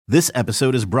This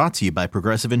episode is brought to you by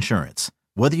Progressive Insurance.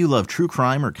 Whether you love true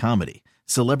crime or comedy,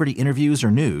 celebrity interviews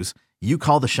or news, you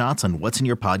call the shots on what's in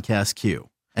your podcast queue.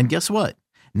 And guess what?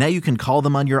 Now you can call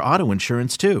them on your auto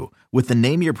insurance too with the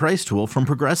Name Your Price tool from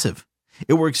Progressive.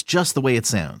 It works just the way it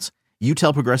sounds. You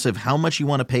tell Progressive how much you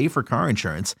want to pay for car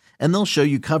insurance, and they'll show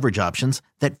you coverage options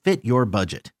that fit your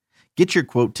budget. Get your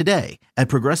quote today at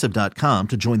Progressive.com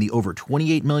to join the over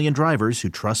 28 million drivers who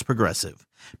trust Progressive.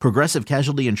 Progressive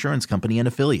Casualty Insurance Company and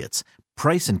Affiliates.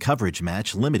 Price and coverage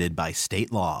match limited by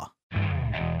state law.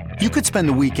 You could spend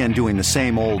the weekend doing the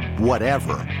same old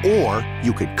whatever, or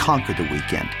you could conquer the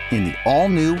weekend in the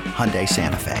all-new Hyundai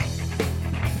Santa Fe.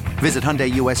 Visit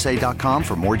HyundaiUSA.com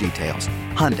for more details.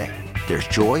 Hyundai, there's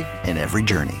joy in every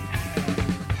journey.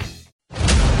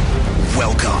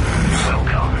 Welcome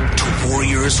to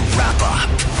Warriors Wrap-Up.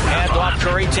 And off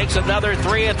Curry takes another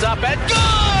three. It's up and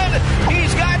good!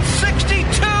 He's got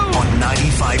 62! On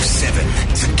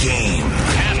 95.7, The Game.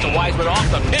 Pass to Wiseman off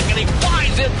the pick, and he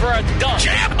flies in for a dunk.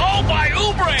 Jam! Oh, by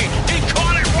Oubre! He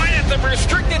caught it right at the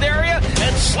restricted area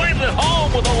and slammed it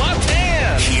home with a left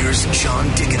hand. Here's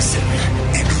John Dickinson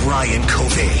and Ryan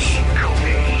Covey.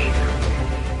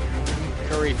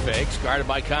 Curry fakes, guarded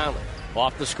by Conley.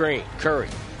 Off the screen, Curry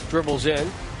dribbles in,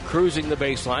 cruising the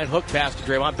baseline, hook pass to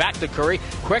Draymond, back to Curry,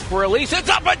 quick release, it's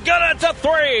up and good, it's a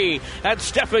three! And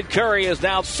Stephen Curry is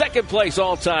now second place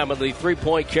all-time in the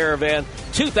three-point caravan,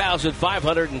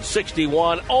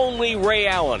 2,561. Only Ray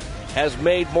Allen has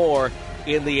made more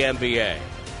in the NBA.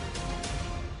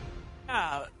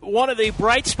 One of the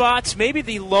bright spots, maybe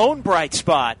the lone bright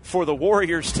spot for the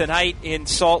Warriors tonight in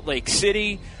Salt Lake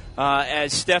City,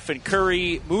 as Stephen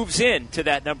Curry moves into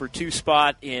that number 2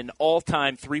 spot in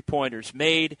all-time three-pointers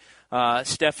made.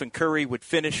 Stephen Curry would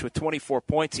finish with 24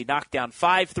 points. He knocked down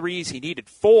 5 threes. He needed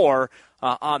 4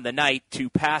 on the night to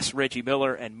pass Reggie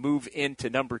Miller and move into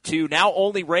number 2. Now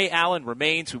only Ray Allen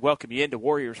remains. We welcome you into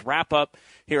Warriors Wrap-Up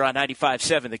here on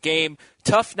 95.7 The Game.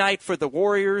 Tough night for the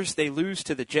Warriors. They lose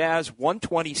to the Jazz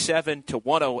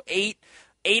 127-108.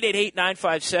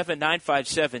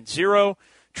 888-957-9570.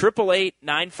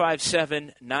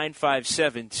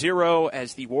 888-957-9570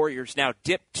 as the Warriors now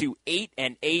dip to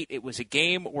 8-8. It was a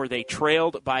game where they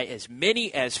trailed by as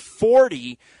many as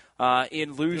 40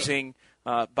 in losing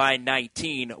by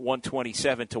 19,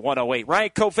 127-108. Ryan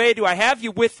Covey, do I have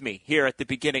you with me here at the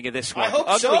beginning of this one? I hope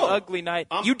ugly night.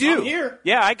 You do. I'm here.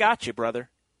 Yeah, I got you, brother.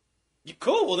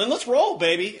 Cool. Well, then let's roll,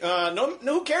 baby. No,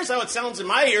 who cares how it sounds in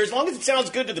my ears, as long as it sounds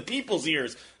good to the people's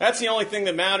ears. That's the only thing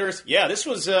that matters. Yeah, this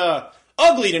was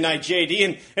ugly tonight,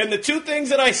 JD. And the two things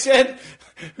that I said,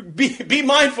 be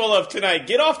mindful of tonight.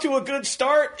 Get off to a good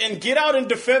start and get out and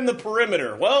defend the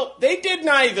perimeter. Well, they did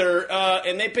neither,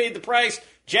 and they paid the price.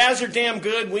 Jazz are damn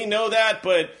good. We know that,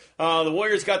 but the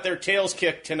Warriors got their tails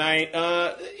kicked tonight.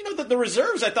 The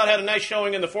reserves, I thought, had a nice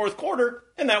showing in the fourth quarter,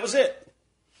 and that was it.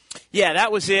 Yeah,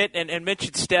 that was it, and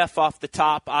mentioned Steph off the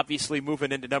top, obviously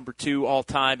moving into number 2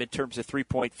 all-time in terms of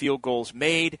three-point field goals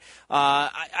made.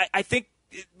 I think,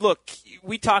 look,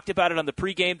 we talked about it on the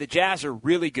pregame. The Jazz are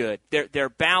really good. They're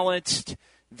balanced.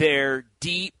 They're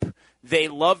deep. They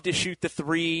love to shoot the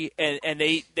three, and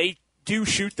they do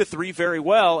shoot the three very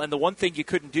well. And the one thing you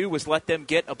couldn't do was let them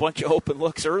get a bunch of open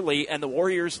looks early, and the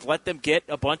Warriors let them get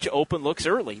a bunch of open looks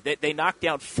early. They knocked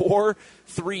down 4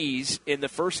 threes in the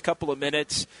first couple of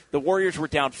minutes. The Warriors were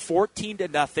down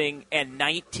 14-0 and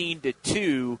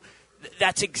 19-2.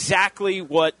 That's exactly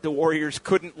what the Warriors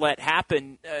couldn't let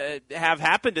happen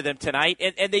to them tonight,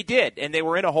 and they did. And they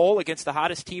were in a hole against the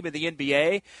hottest team in the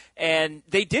NBA, and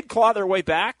they did claw their way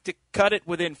back to cut it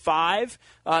within 5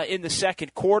 in the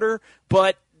second quarter.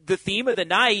 But the theme of the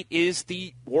night is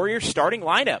the Warriors starting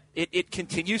lineup. It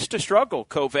continues to struggle,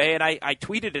 Covey, and I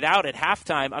tweeted it out at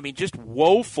halftime. I mean, just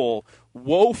woeful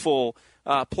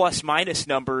plus-minus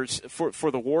numbers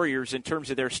for the Warriors in terms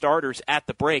of their starters at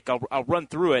the break. I'll run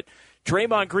through it.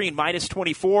 Draymond Green, minus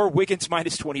 24. Wiggins,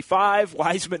 minus 25.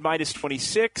 Wiseman, minus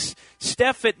 26.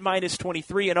 Steph at minus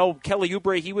 23. And, Kelly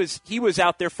Oubre, he was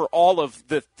out there for all of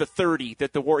the 30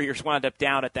 that the Warriors wound up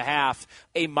down at the half.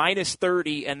 A minus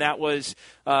 30, and that was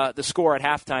the score at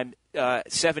halftime,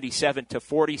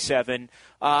 77-47.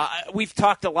 We've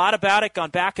talked a lot about it,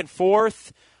 gone back and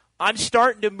forth. I'm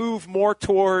starting to move more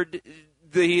toward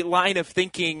the line of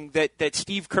thinking that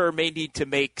Steve Kerr may need to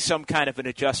make some kind of an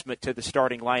adjustment to the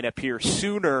starting lineup here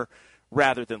sooner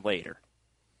rather than later.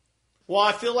 Well,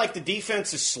 I feel like the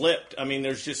defense has slipped. I mean,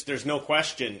 there's no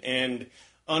question. And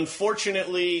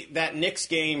unfortunately, that Knicks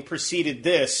game preceded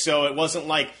this, so it wasn't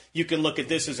like you can look at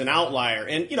this as an outlier.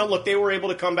 And, look, they were able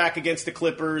to come back against the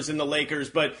Clippers and the Lakers,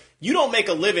 but you don't make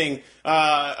a living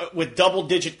with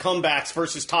double-digit comebacks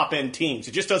versus top-end teams.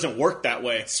 It just doesn't work that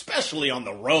way, especially on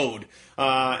the road.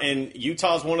 And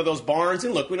Utah's one of those barns.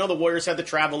 And, look, we know the Warriors had the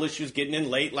travel issues getting in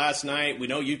late last night. We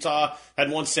know Utah had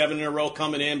won 7 in a row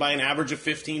coming in by an average of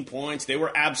 15 points. They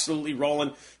were absolutely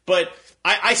rolling. But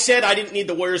I said I didn't need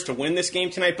the Warriors to win this game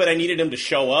tonight, but I needed them to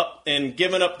show up. And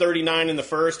giving up 39 in the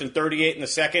first and 38 in the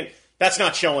second, that's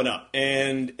not showing up.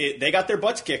 And they got their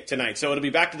butts kicked tonight. So it'll be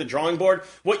back to the drawing board.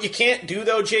 What you can't do,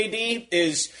 though, JD,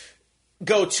 is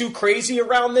go too crazy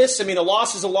around this. I mean, a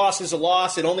loss is a loss is a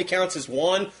loss. It only counts as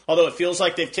one, although it feels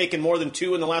like they've taken more than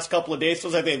 2 in the last couple of days. It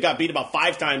feels like they've got beat about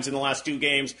 5 times in the last 2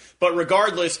 games. But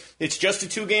regardless, it's just a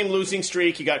 2-game losing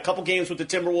streak. You got a couple games with the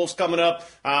Timberwolves coming up.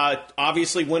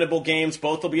 Obviously winnable games.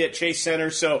 Both will be at Chase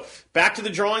Center. So back to the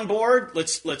drawing board.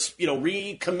 Let's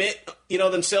recommit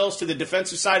themselves to the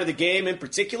defensive side of the game in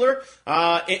particular,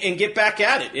 and get back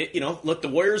at it. Look, the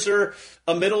Warriors are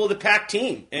a middle-of-the-pack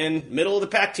team, and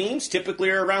middle-of-the-pack teams typically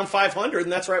are around 500,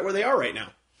 and that's right where they are right now.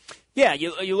 Yeah,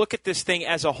 you look at this thing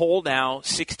as a whole now,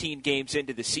 16 games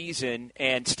into the season,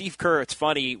 and Steve Kerr, it's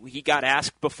funny, he got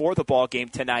asked before the ball game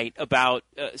tonight about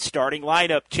starting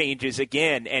lineup changes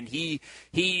again, and he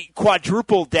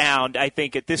quadrupled down, I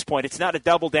think, at this point. It's not a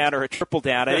double down or a triple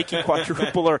down. I think he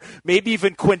quadrupled or maybe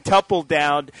even quintupled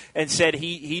down and said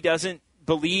he doesn't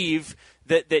believe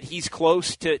that he's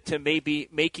close to maybe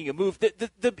making a move.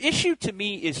 The issue to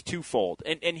me is twofold,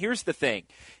 and here's the thing.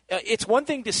 It's one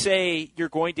thing to say you're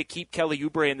going to keep Kelly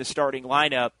Oubre in the starting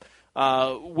lineup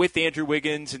with Andrew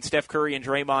Wiggins and Steph Curry and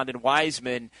Draymond and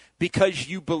Wiseman because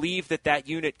you believe that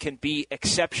unit can be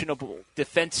exceptional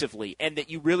defensively and that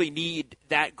you really need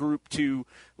that group to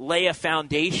lay a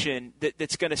foundation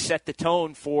that's going to set the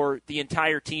tone for the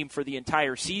entire team for the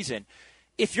entire season.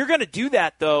 If you're going to do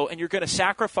that, though, and you're going to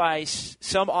sacrifice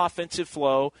some offensive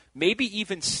flow, maybe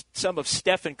even some of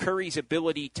Stephen Curry's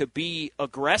ability to be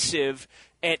aggressive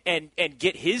and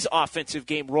get his offensive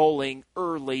game rolling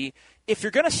early, if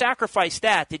you're going to sacrifice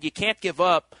that, then you can't give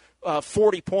up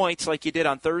 40 points like you did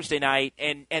on Thursday night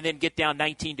and then get down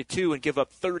 19-2 and give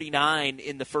up 39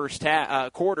 in the first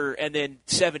quarter and then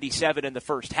 77 in the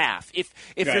first half. If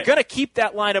you're going to keep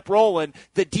that lineup rolling,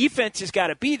 the defense has got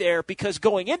to be there because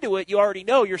going into it, you already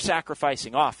know you're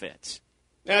sacrificing offense.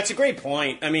 That's a great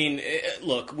point. I mean,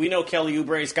 look, we know Kelly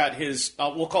Oubre's got his,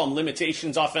 we'll call them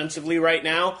limitations offensively right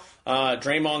now.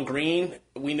 Draymond Green,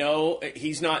 we know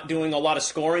he's not doing a lot of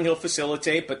scoring. He'll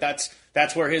facilitate, but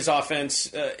that's where his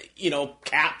offense,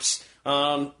 caps.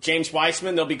 James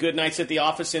Wiseman, there'll be good nights at the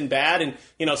office and bad. And,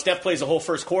 Steph plays the whole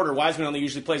first quarter. Wiseman only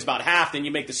usually plays about half. Then you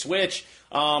make the switch.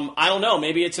 I don't know.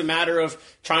 Maybe it's a matter of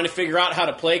trying to figure out how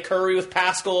to play Curry with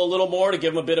Pascal a little more to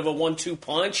give him a bit of a 1-2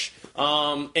 punch.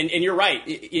 And you're right.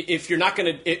 If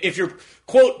you're,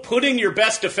 quote, putting your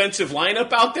best defensive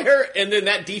lineup out there and then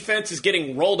that defense is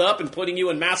getting rolled up and putting you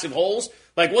in massive holes,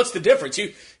 like, what's the difference?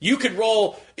 You could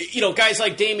roll, guys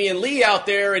like Damian Lee out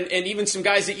there and even some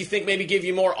guys that you think maybe give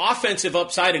you more offensive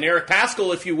upside, and Eric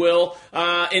Pascal, if you will,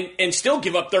 and still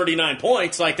give up 39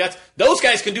 points. Like, those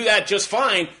guys can do that just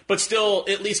fine, but still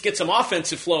at least get some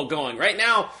offensive flow going. Right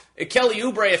now, Kelly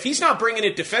Oubre, if he's not bringing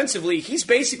it defensively, he's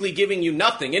basically giving you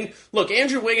nothing. And look,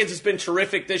 Andrew Wiggins has been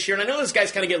terrific this year, and I know those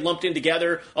guys kind of get lumped in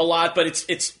together a lot, but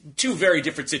it's 2 very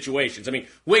different situations. I mean,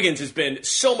 Wiggins has been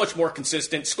so much more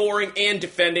consistent, scoring and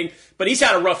defending, but he's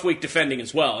had a rough week defending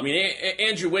as well. I mean,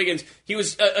 Andrew Wiggins, he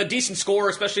was a decent scorer,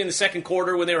 especially in the second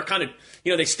quarter when they were kind of,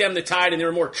 they stemmed the tide and they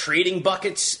were more trading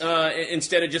buckets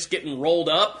instead of just getting rolled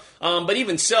up. But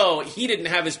even so, he didn't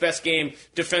have his best game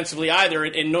defensively either,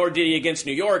 and nor did he against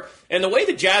New York. And the way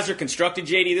the Jazz are constructed,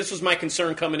 JD, this was my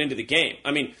concern coming into the game.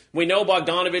 I mean, we know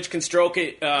Bogdanovich can stroke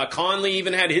it. Conley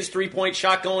even had his 3-point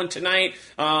shot going tonight.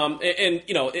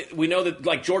 We know that,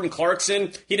 like, Jordan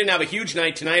Clarkson, he didn't have a huge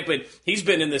night tonight, but he's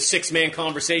been in the 6-man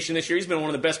conversation this year. He's been one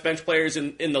of the best bench players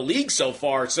in the league so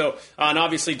far. So, and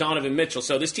obviously Donovan Mitchell.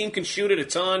 So this team can shoot it a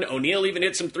ton. O'Neal even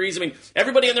hit some threes. I mean,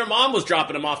 everybody and their mom was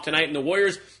dropping them off tonight, and the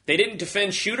Warriors, they didn't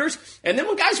defend shooters. And then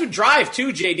when guys would drive too,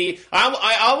 JD,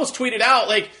 I almost tweeted out,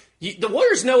 like, the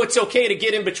Warriors know it's okay to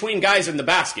get in between guys in the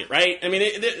basket, right? I mean,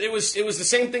 it was the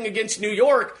same thing against New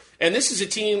York, and this is a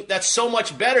team that's so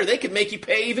much better, they could make you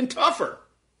pay even tougher.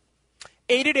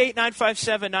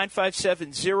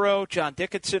 888-957-9570. John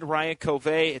Dickinson, Ryan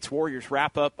Covey. It's Warriors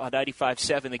Wrap-Up on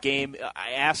 95.7 The Game.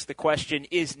 I asked the question,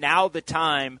 is now the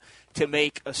time to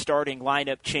make a starting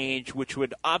lineup change, which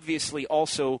would obviously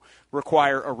also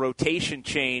require a rotation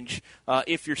change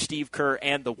if you're Steve Kerr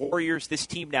and the Warriors. This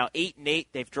team now 8-8.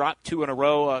 They've dropped 2 in a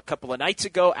row a couple of nights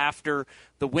ago after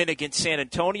the win against San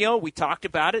Antonio. We talked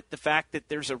about it, the fact that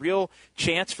there's a real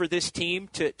chance for this team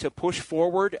to push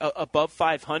forward above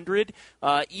 500.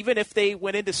 Even if they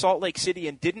went into Salt Lake City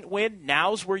and didn't win,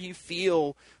 now's where you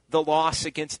feel the loss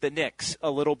against the Knicks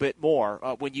a little bit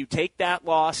more. When you take that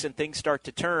loss and things start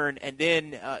to turn, and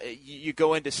then you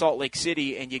go into Salt Lake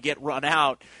City and you get run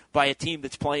out by a team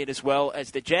that's playing as well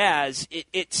as the Jazz,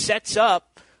 it sets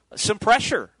up some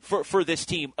pressure for this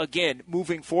team, again,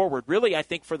 moving forward. Really, I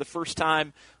think for the first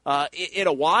time in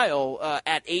a while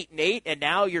at 8-8, and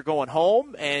now you're going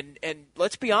home, and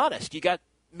let's be honest, you got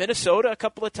Minnesota a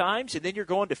couple of times, and then you're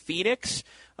going to Phoenix,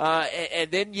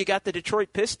 and then you got the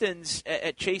Detroit Pistons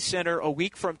at Chase Center a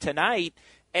week from tonight.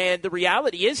 And the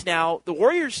reality is now the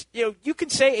Warriors, you can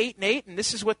say 8-8, and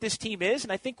this is what this team is,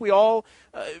 and I think we all,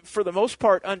 for the most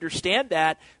part, understand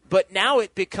that. But now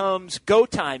it becomes go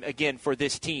time again for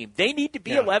this team. They need to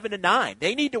be 11-9.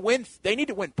 They need to win. They need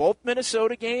to win both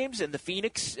Minnesota games and the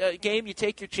Phoenix game. You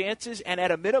take your chances, and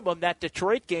at a minimum that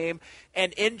Detroit game.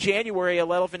 And in January,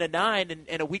 11-9,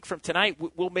 and a week from tonight,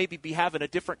 we'll maybe be having a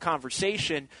different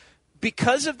conversation.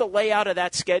 Because of the layout of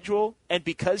that schedule, and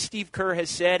because Steve Kerr has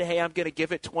said, hey, I'm going to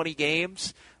give it 20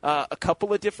 games a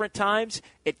couple of different times,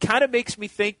 it kind of makes me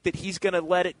think that he's going to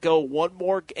let it go one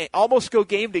more, almost go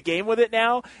game to game with it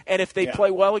now. And if they play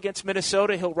well against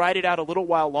Minnesota, he'll ride it out a little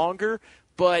while longer.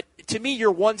 But to me,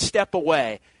 you're one step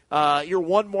away. You're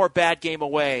one more bad game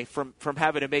away from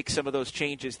having to make some of those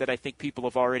changes that I think people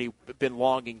have already been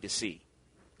longing to see.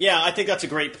 Yeah, I think that's a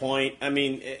great point. I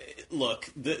mean, look,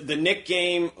 the Knick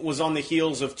game was on the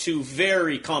heels of 2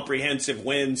 very comprehensive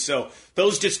wins, so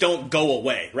those just don't go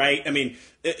away, right? I mean,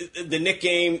 the Knick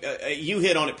game, you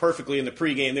hit on it perfectly in the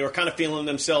pregame. They were kind of feeling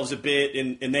themselves a bit,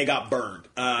 and they got burned.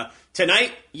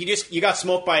 Tonight, you got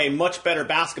smoked by a much better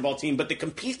basketball team, but the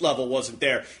compete level wasn't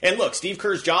there. And look, Steve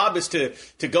Kerr's job is to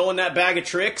go in that bag of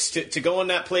tricks, to go in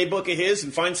that playbook of his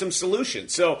and find some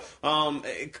solutions. So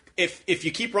if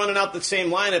you keep running out the same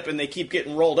lineup and they keep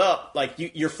getting rolled up, like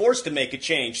you're forced to make a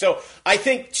change. So I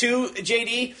think, too,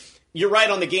 JD, you're right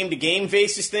on the game-to-game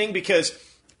basis thing, because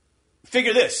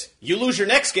figure this. You lose your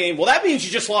next game, well, that means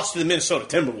you just lost to the Minnesota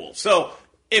Timberwolves. So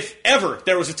if ever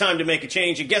there was a time to make a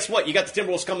change, and guess what? You got the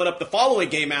Timberwolves coming up the following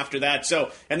game after that.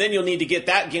 So, and then you'll need to get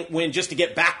that win just to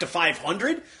get back to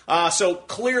 500. So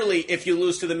clearly, if you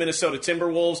lose to the Minnesota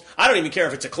Timberwolves, I don't even care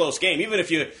if it's a close game. Even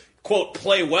if you, quote,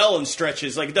 play well in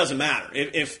stretches, like, it doesn't matter.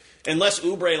 Unless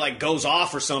Oubre goes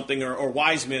off or something, or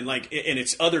Wiseman, and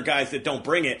it's other guys that don't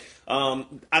bring it,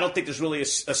 I don't think there's really a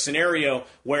scenario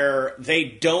where they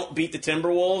don't beat the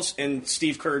Timberwolves and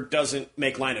Steve Kerr doesn't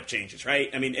make lineup changes, right?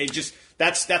 I mean,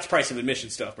 that's price of admission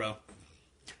stuff, bro.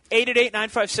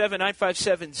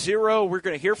 888-957-9570. We're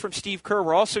going to hear from Steve Kerr.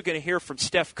 We're also going to hear from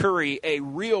Steph Curry, a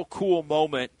real cool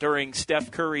moment during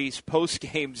Steph Curry's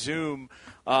post-game Zoom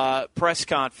press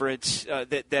conference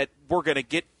that we're going to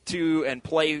get to and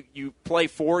play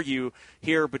for you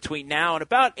here between now and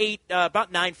about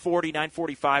 9:40,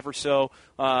 9:45 or so.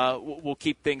 We'll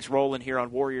keep things rolling here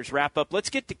on Warriors Wrap Up. Let's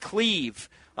get to Cleve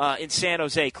in San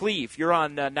Jose. Cleve, you're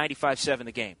on 95.7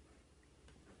 The Game.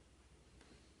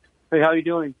 Hey, how you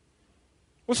doing?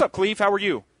 What's up, Cleve? How are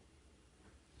you?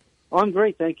 I'm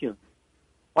great, thank you.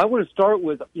 I want to start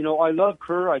with, I love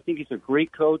Kerr. I think he's a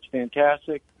great coach,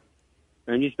 fantastic,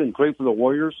 and he's been great for the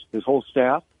Warriors, his whole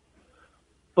staff.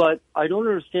 But I don't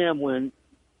understand when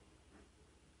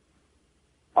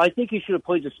I think he should have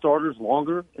played the starters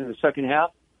longer in the second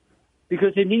half,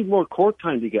 because they need more court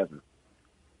time together.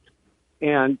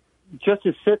 And just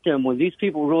to sit them when these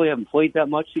people really haven't played that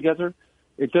much together,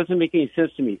 it doesn't make any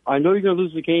sense to me. I know you're going to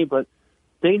lose the game, but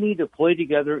they need to play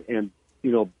together and,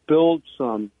 build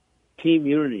some team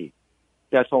unity.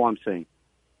 That's all I'm saying.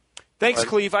 Thanks,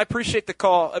 Cleve. I appreciate the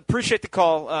call.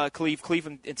 Cleve. Cleve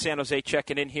in San Jose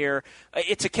checking in here.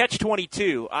 It's a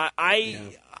catch-22.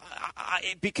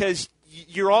 Because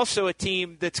you're also a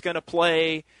team that's going to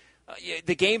play.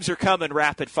 The games are coming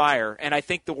rapid fire, and I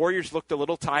think the Warriors looked a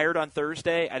little tired on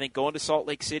Thursday. I think going to Salt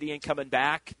Lake City and coming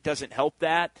back doesn't help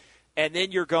that. And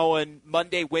then you're going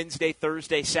Monday, Wednesday,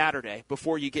 Thursday, Saturday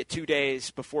before you get 2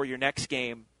 days before your next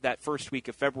game that first week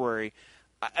of February.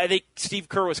 I think Steve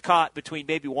Kerr was caught between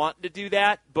maybe wanting to do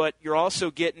that, but you're also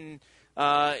getting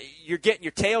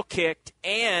your tail kicked,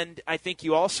 and I think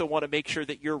you also want to make sure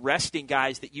that you're resting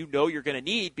guys that you're going to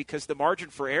need, because the margin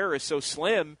for error is so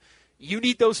slim. you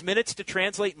need those minutes to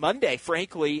translate Monday,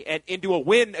 frankly, and into a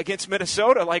win against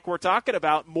Minnesota like we're talking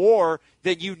about, more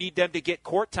than you need them to get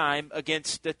court time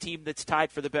against a team that's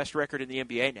tied for the best record in the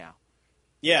NBA now.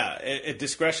 Yeah,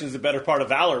 discretion is the better part of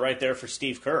valor right there for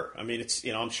Steve Kerr. I mean,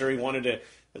 I'm sure he wanted to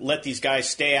let these guys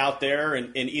stay out there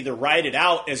and either ride it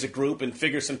out as a group and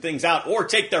figure some things out, or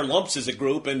take their lumps as a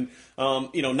group and,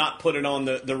 not put it on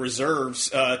the reserves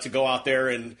to go out there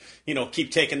and,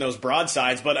 keep taking those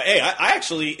broadsides. But, hey,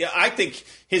 I think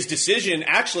his decision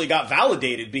actually got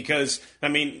validated because,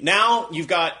 now you've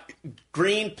got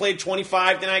Green played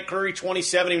 25 tonight, Curry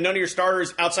 27. None of your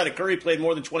starters outside of Curry played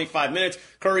more than 25 minutes.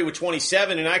 Curry with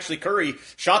 27, and actually Curry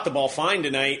shot the ball fine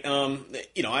tonight.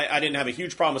 I didn't have a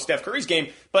huge problem with Steph Curry's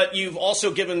game, but you've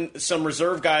also given some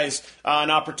reserve guys an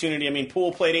opportunity.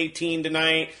 Poole played 18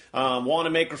 tonight,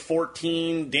 Wanamaker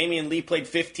 14, Damian Lee played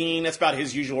 15. That's about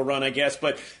his usual run, I guess.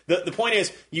 But the point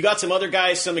is, you got some other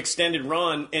guys, some extended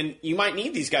run, and you might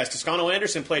need these guys. Toscano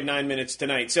Anderson played 9 minutes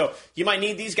tonight, so you might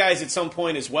need these guys at some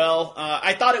point as well.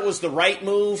 I thought it was the right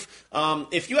move.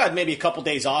 If you had maybe a couple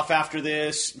days off after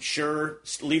this, sure,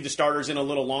 leave the starters in a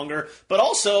little longer. But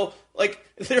also,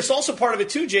 there's also part of it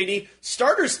too, JD.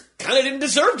 Starters kind of didn't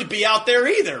deserve to be out there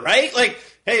either, right?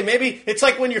 Hey, maybe it's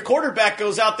like when your quarterback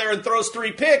goes out there and throws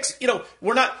 3 picks.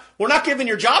 We're not giving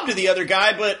your job to the other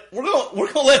guy, but we're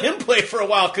gonna let him play for a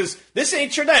while because this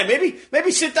ain't your night.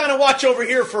 Maybe sit down and watch over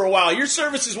here for a while. Your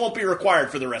services won't be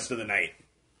required for the rest of the night.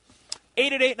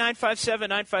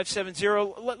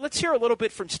 888-957-9570. Let's hear a little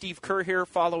bit from Steve Kerr here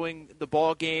following the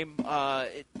ball game,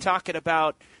 talking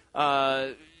about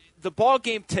the ball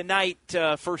game tonight,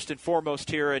 first and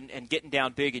foremost here, and getting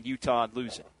down big in Utah and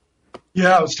losing.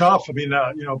 Yeah, it was tough.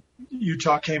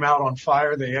 Utah came out on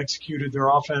fire. They executed their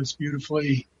offense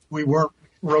beautifully. We weren't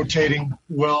rotating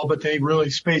well, but they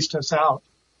really spaced us out.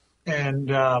 And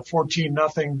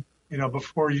 14-0,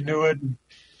 before you knew it. And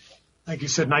like you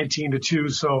said,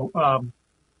 19-2. So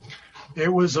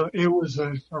it was a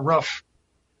rough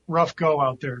go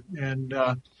out there. And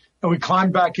we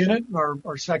climbed back in it.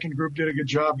 Our second group did a good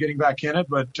job getting back in it,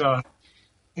 but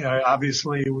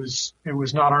obviously it was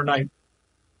not our night.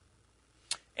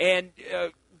 And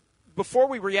before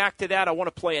we react to that, I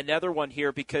want to play another one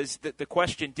here because the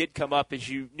question did come up, as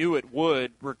you knew it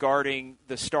would, regarding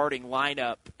the starting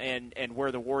lineup and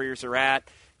where the Warriors are at.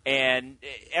 And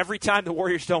every time the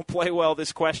Warriors don't play well,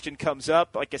 this question comes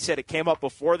up. Like I said, it came up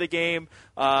before the game.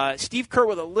 Steve Kerr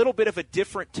with a little bit of a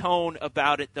different tone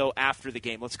about it, though, after the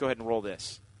game. Let's go ahead and roll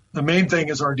this. The main thing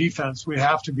is our defense. We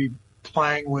have to be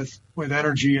playing with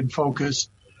energy and focus,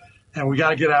 and we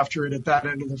got to get after it at that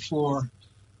end of the floor.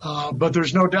 But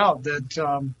there's no doubt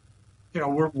that,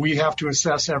 we have to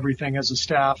assess everything as a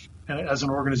staff, as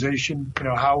an organization,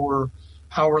 how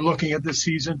we're looking at this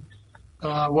season.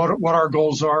 What our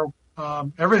goals are.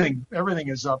 Everything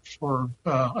is up for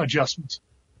adjustments.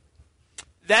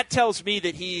 That tells me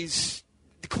that he's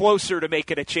closer to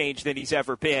making a change than he's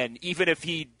ever been, even if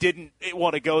he didn't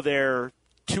want to go there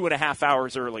 2.5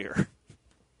 hours earlier.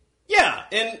 Yeah,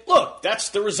 and look,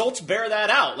 the results bear that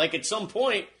out. At some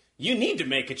point, you need to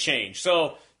make a change.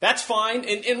 So that's fine.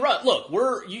 And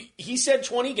look, he said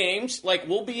 20 games.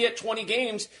 We'll be at 20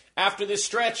 games after this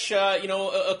stretch,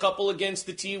 a couple against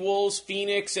the T-Wolves,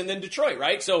 Phoenix, and then Detroit,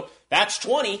 right? So that's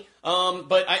 20.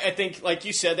 But I think, like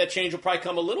you said, that change will probably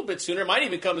come a little bit sooner. It might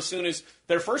even come as soon as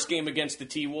their first game against the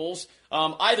T-Wolves.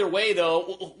 Either way,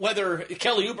 though, whether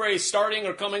Kelly Oubre is starting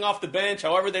or coming off the bench,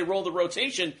 however they roll the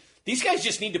rotation, these guys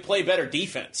just need to play better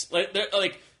defense.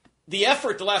 The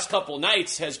effort the last couple of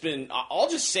nights has been, I'll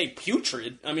just say,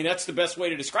 putrid. That's the best way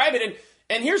to describe it.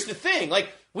 And here's the thing.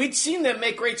 We'd seen them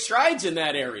make great strides in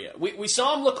that area. We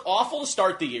saw them look awful to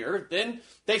start the year. Then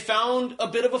they found a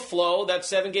bit of a flow. That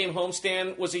 7-game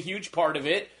homestand was a huge part of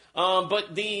it.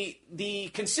 But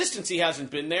the consistency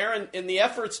hasn't been there. And the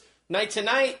efforts night to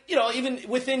night, even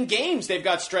within games, they've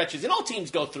got stretches. And all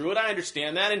teams go through it. I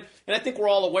understand that. And I think we're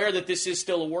all aware that this is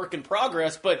still a work in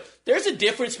progress. But there's a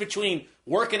difference between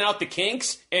working out the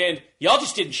kinks and y'all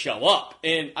just didn't show up.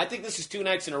 And I think this is 2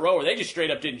 nights in a row where they just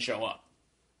straight up didn't show up.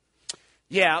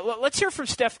 Yeah, let's hear from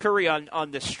Steph Curry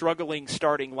on the struggling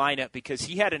starting lineup, because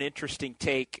he had an interesting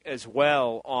take as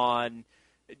well on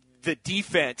the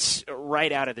defense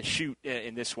right out of the chute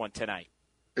in this one tonight.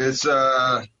 It's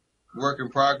work in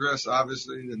progress.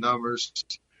 Obviously, the numbers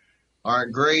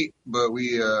aren't great, but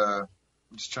we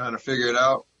just trying to figure it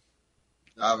out.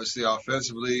 Obviously,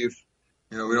 offensively, if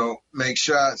we don't make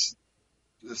shots,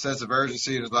 the sense of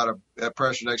urgency, there's a lot of that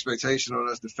pressure and expectation on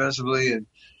us defensively, and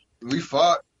we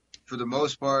fought for the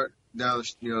most part down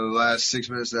the last 6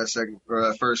 minutes of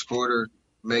that first quarter,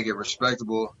 make it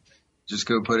respectable. just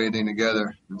couldn't put anything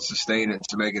together and sustain it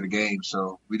to make it a game.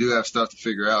 So we do have stuff to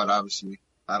figure out, obviously.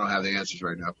 I don't have the answers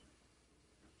right now.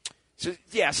 So,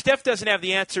 yeah, Steph doesn't have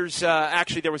the answers.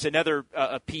 Actually, there was another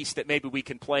a piece that maybe we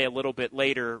can play a little bit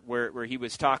later where he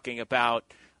was talking about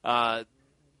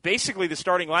basically the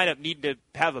starting lineup needing to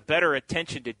have a better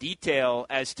attention to detail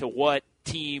as to what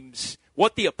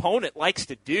the opponent likes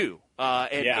to do.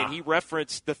 And he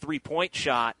referenced the three-point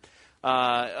shot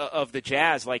of the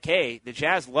Jazz. Like, hey, the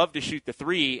Jazz love to shoot the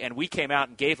three, and we came out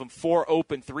and gave them 4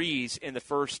 open threes in the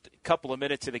first couple of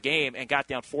minutes of the game and got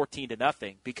down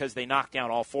 14-0 because they knocked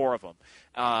down all 4 of them.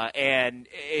 And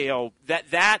you know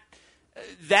that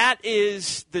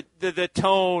is the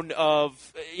tone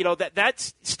of, you know,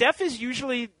 that's Steph is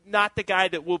usually not the guy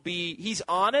that will be. He's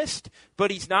honest,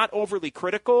 but he's not overly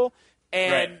critical,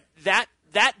 and that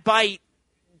bite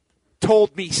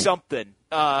told me something.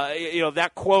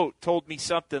 That quote told me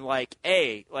something like,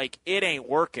 hey, like, it ain't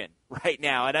working right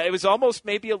now. And it was almost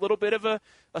maybe a little bit of a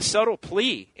subtle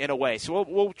plea in a way. So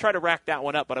we'll try to rack that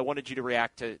one up, but I wanted you to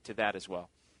react to that as well.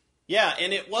 Yeah,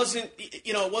 and it wasn't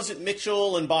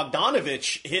Mitchell and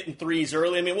Bogdanovich hitting threes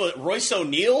early. I mean, Royce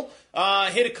O'Neal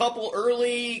hit a couple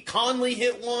early. Conley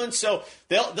hit one. So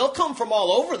they'll come from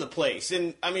all over the place.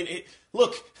 And, I mean,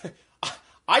 look,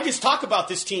 I just talk about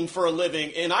this team for a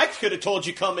living, and I could have told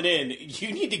you coming in,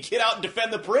 you need to get out and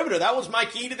defend the perimeter. That was my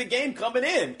key to the game coming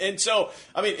in. And so,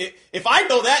 I mean, if I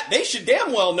know that, they should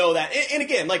damn well know that. And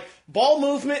again, like, ball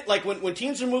movement, like when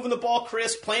teams are moving the ball,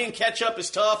 Chris, playing catch up is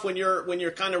tough when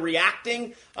you're kind of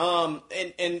reacting. And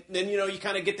then, you know, you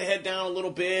kind of get the head down a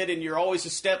little bit and you're always a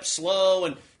step slow,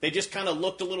 and they just kind of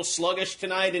looked a little sluggish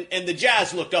tonight. And the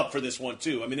Jazz looked up for this one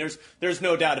too. I mean, there's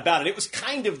no doubt about it. It was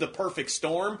kind of the perfect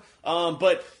storm.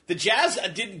 But the Jazz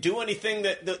didn't do anything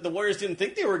that the Warriors didn't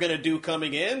think they were going to do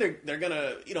coming in. They're going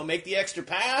to, you know, make the extra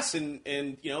pass and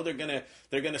you know, they're going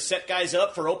to set guys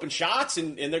up for open shots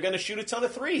and they're going to shoot a ton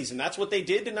of threes. And that's what they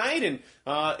did tonight. And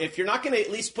if you're not going to at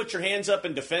least put your hands up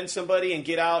and defend somebody and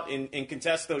get out and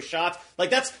contest those shots, like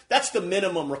that's the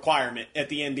minimum requirement at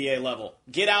the NBA level.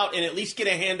 Get out and at least get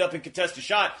a hand up and contest a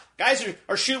shot. Guys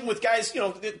are shooting with guys, you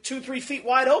know, 2-3 feet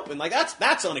wide open. Like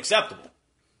that's unacceptable.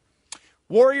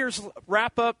 Warriors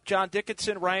wrap up. John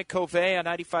Dickinson, Ryan Covey on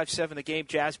 95.7 The Game.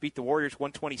 Jazz beat the Warriors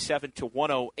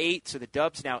 127-108. So the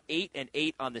Dubs now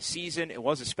 8-8 on the season. It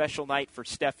was a special night for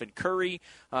Stephen Curry.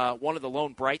 One of the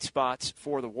lone bright spots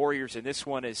for the Warriors in this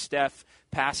one is Steph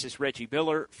passes Reggie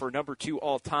Miller for number 2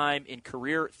 all-time in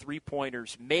career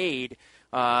three-pointers made.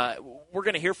 We're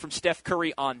going to hear from Steph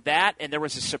Curry on that, and there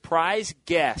was a surprise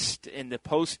guest in the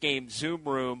post-game Zoom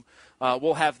room.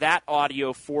 We'll have that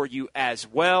audio for you as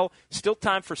well. Still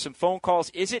time for some phone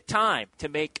calls. Is it time to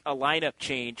make a lineup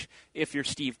change if you're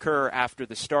Steve Kerr after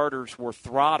the starters were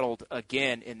throttled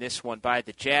again in this one by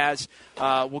the Jazz?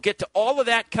 We'll get to all of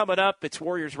that coming up. It's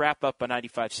Warriors wrap-up on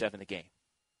 95.7 The Game.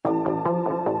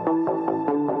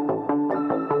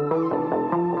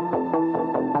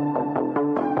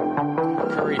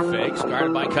 Curry fakes,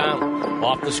 guarded by Conley.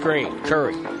 Off the screen,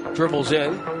 Curry dribbles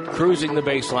in, cruising the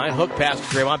baseline, hook pass to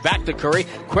Draymond, back to Curry,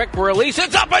 quick release,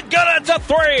 it's up and good, it's a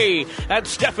three! And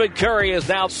Stephen Curry is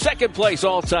now second place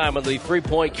all-time in the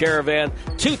three-point caravan,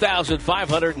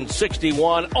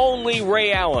 2,561. Only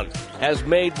Ray Allen has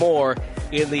made more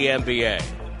in the NBA.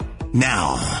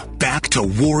 Now, back to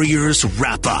Warriors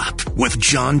Wrap-Up with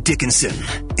John Dickinson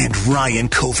and Ryan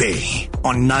Covey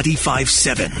on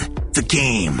 95.7 The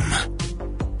Game.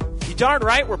 Darn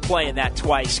right we're playing that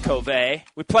twice, Covey.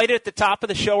 We played it at the top of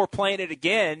the show. We're playing it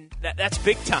again. That's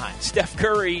big time. Steph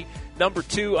Curry, number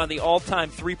 2 on the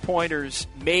all-time three-pointers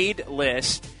made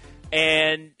list,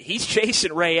 and he's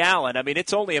chasing Ray Allen. I mean,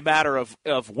 it's only a matter of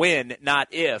when, not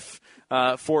if,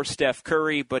 for Steph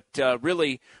Curry, but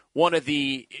really one of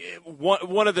the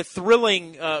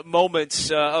thrilling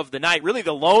moments of the night, really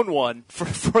the lone one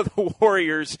for the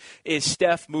Warriors, is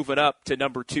Steph moving up to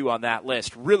number 2 on that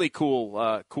list. Really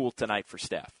cool tonight for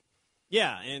Steph.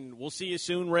 Yeah, and we'll see you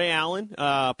soon, Ray Allen.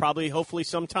 Probably, hopefully,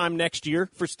 sometime next year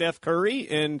for Steph Curry.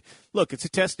 And look, it's a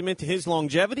testament to his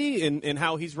longevity and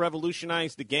how he's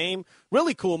revolutionized the game.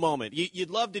 Really cool moment. You'd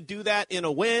love to do that in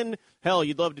a win. Hell,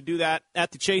 you'd love to do that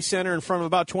at the Chase Center in front of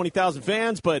about 20,000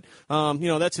 fans. But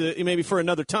that's maybe for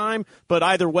another time. But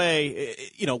either way,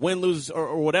 win, lose,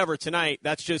 or whatever tonight,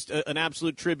 that's just an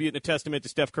absolute tribute and a testament to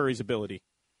Steph Curry's ability.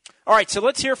 All right, so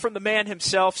let's hear from the man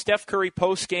himself, Steph Curry,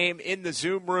 postgame in the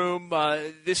Zoom room.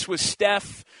 This was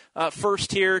Steph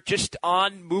first here, just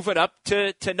on moving up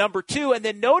to number 2. And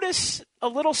then notice a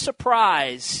little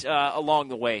surprise along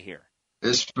the way here.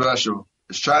 It's special.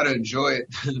 Just try to enjoy it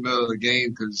in the middle of the game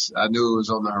because I knew it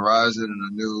was on the horizon and I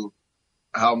knew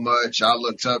how much I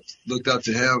looked up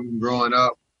to him growing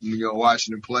up,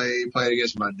 watching him playing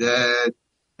against my dad,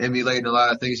 emulating a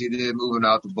lot of things he did, moving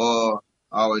out the ball.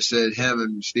 I always said him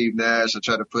and Steve Nash, I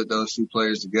try to put those two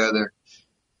players together.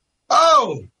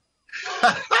 Oh!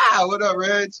 What up,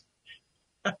 Reg?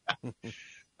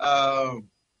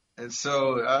 And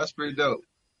so that's pretty dope.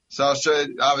 So I was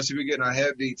trying, obviously we're getting our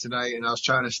head beat tonight, and I was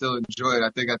trying to still enjoy it. I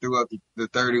think I threw up the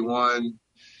 31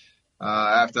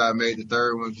 after I made the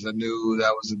third one because I knew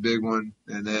that was a big one.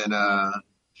 And then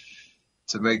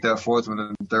to make that fourth one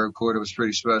in the third quarter was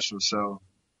pretty special.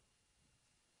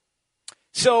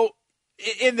 So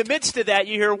in the midst of that,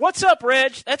 you hear, "What's up,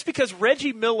 Reg?" That's because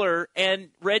Reggie Miller and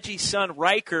Reggie's son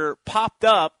Riker popped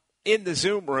up in the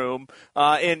Zoom room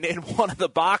in one of the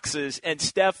boxes, and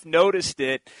Steph noticed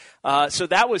it. So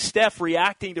that was Steph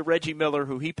reacting to Reggie Miller,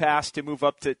 who he passed to move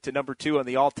up to number 2 on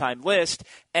the all-time list.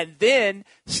 And then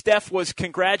Steph was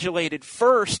congratulated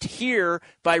first here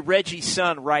by Reggie's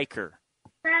son, Riker.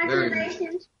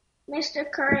 Congratulations,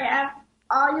 Mr. Curry, on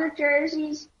all your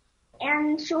jerseys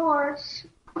and shorts.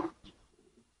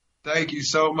 Thank you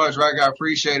so much, Riker. I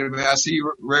appreciate it, man. I see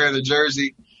you wearing the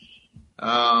jersey.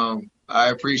 I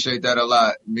appreciate that a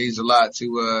lot. It means a lot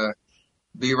to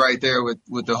be right there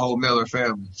with the whole Miller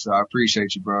family. So I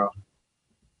appreciate you, bro.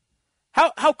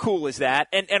 How cool is that?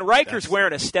 And Riker's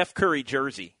wearing a Steph Curry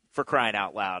jersey, for crying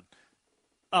out loud.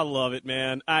 I love it,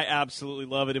 man. I absolutely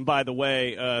love it. And by the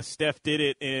way, Steph did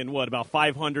it in, about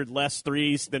 500 less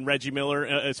threes than Reggie Miller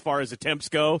as far as attempts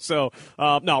go. So,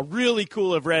 no, really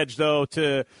cool of Reg, though,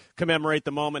 to commemorate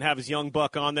the moment, have his young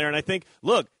buck on there. And I think,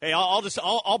 look, hey,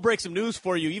 I'll break some news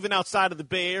for you. Even outside of the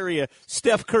Bay Area,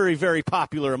 Steph Curry very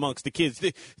popular amongst the kids.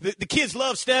 The kids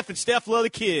love Steph, and Steph love the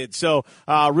kids. So,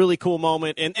 really cool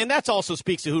moment. And that also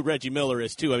speaks to who Reggie Miller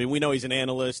is, too. I mean, we know he's an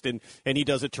analyst, and he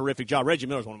does a terrific job. Reggie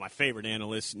Miller is one of my favorite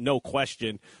analysts, no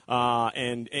question.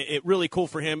 And it really cool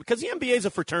for him because the NBA is a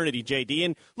fraternity, JD.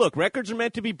 And, look, records are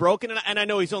meant to be broken, and I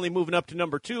know he's only moving up to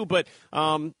number 2, but,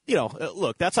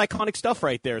 look, that's iconic stuff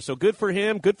right there. So good for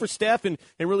him, good for Steph, and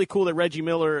really cool that Reggie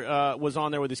Miller was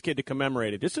on there with his kid to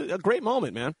commemorate it. It's a great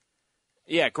moment, man.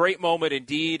 Yeah, great moment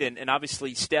indeed, and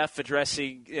obviously Steph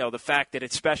addressing the fact that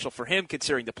it's special for him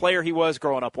considering the player he was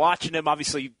growing up watching him.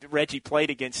 Obviously, Reggie played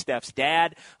against Steph's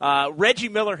dad. Reggie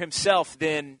Miller himself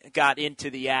then got into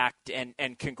the act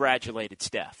and congratulated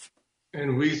Steph.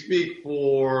 And we speak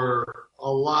for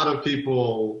a lot of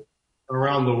people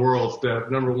around the world, Steph.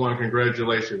 Number one,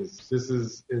 congratulations. This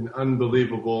is an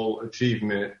unbelievable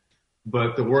achievement,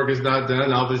 but the work is not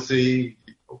done. Obviously,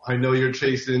 I know you're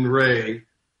chasing Ray,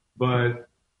 but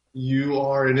you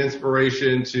are an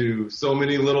inspiration to so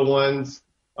many little ones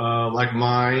like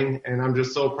mine, and I'm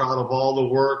just so proud of all the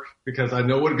work because I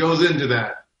know what goes into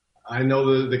that. I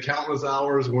know the countless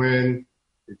hours when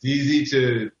it's easy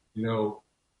to,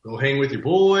 go hang with your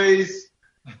boys,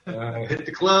 hit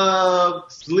the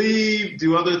club, sleep,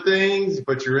 do other things,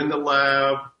 but you're in the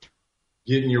lab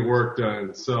getting your work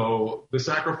done. So the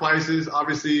sacrifices,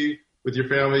 obviously, with your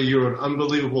family, you're an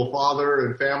unbelievable father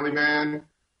and family man.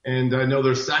 And I know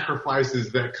there's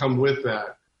sacrifices that come with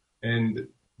that. And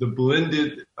the blend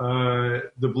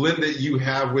that you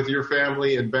have with your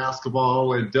family in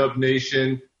basketball and Dub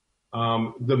Nation,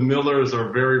 the Millers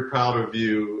are very proud of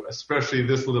you, especially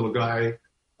this little guy.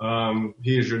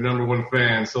 He is your number one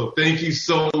fan. So thank you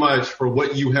so much for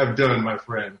what you have done, my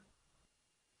friend.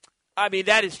 I mean,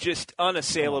 that is just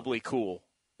unassailably cool.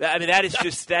 I mean, that is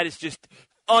just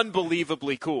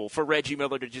unbelievably cool for Reggie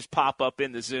Miller to just pop up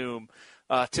in the Zoom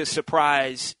to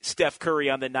surprise Steph Curry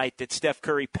on the night that Steph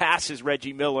Curry passes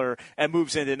Reggie Miller and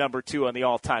moves into number 2 on the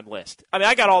all-time list. I mean,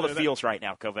 I got all the feels right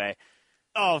now, Covey.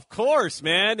 Oh, of course,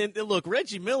 man. And look,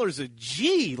 Reggie Miller's a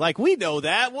G. Like, we know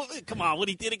that. Well, come on, what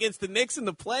he did against the Knicks in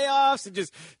the playoffs and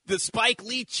just the Spike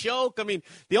Lee choke. I mean,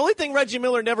 the only thing Reggie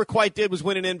Miller never quite did was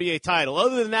win an NBA title.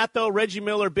 Other than that, though, Reggie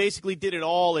Miller basically did it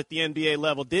all at the NBA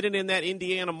level. Did it in that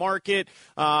Indiana market.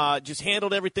 Just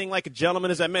handled everything like a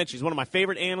gentleman, as I mentioned. He's one of my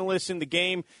favorite analysts in the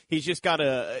game. He's just got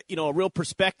a real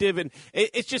perspective. And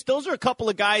it's just those are a couple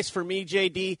of guys for me,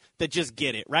 JD, that just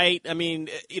get it, right? I mean,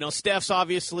 Steph's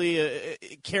obviously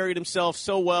carried himself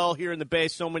so well here in the Bay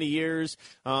so many years.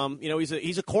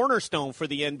 He's a cornerstone for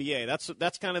the NBA.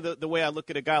 That's kind of the way I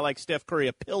look at a guy like Steph Curry,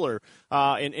 a pillar,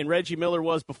 and Reggie Miller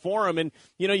was before him. And,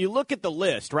 you look at the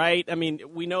list, right? I mean,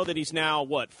 we know that he's now,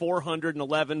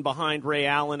 411 behind Ray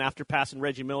Allen after passing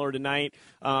Reggie Miller tonight.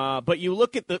 But you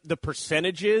look at the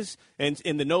percentages and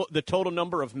in the total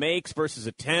number of makes versus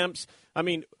attempts. I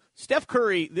mean, Steph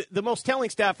Curry, the most telling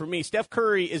stat for me, Steph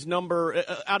Curry is out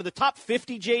of the top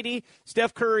 50, JD,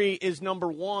 Steph Curry is number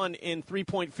 1 in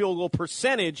three-point field goal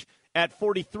percentage at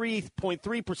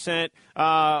 43.3%,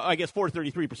 I guess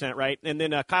 433%, right? And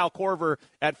then Kyle Korver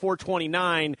at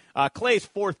 429. Clay's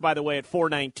fourth, by the way, at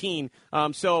 419.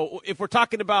 So if we're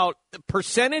talking about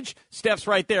percentage, Steph's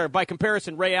right there. By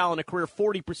comparison, Ray Allen, a career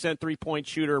 40% three-point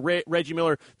shooter. Reggie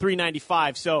Miller,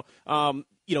 395. So,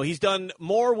 he's done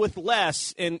more with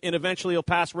less, and eventually he'll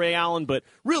pass Ray Allen. But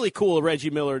really cool of Reggie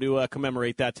Miller to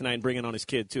commemorate that tonight and bring it on his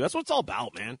kid, too. That's what it's all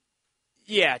about, man.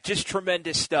 Yeah, just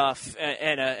tremendous stuff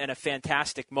and a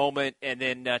fantastic moment. And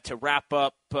then to wrap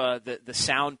up the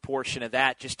sound portion of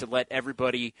that, just to let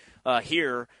everybody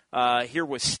hear, here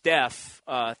was Steph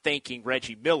thanking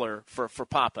Reggie Miller for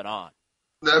popping on.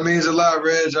 That means a lot,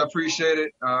 Reg. I appreciate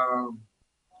it.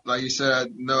 Like you said, I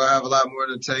know I have a lot more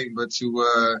to take, but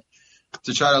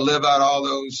to try to live out all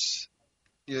those,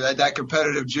 that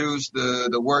competitive juice,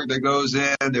 the work that goes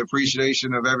in, the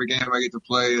appreciation of every game I get to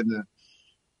play, and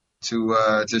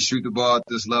to shoot the ball at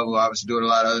this level, obviously doing a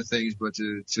lot of other things, but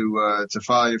to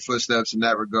follow your footsteps in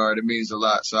that regard, it means a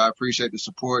lot. So I appreciate the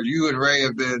support. You and Ray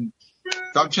have been,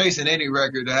 if I'm chasing any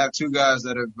record, to have two guys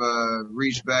that have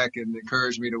reached back and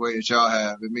encouraged me the way that y'all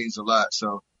have, it means a lot.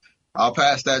 So I'll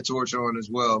pass that torch on as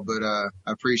well, but I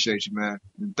appreciate you, man.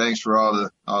 And thanks for all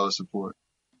the support.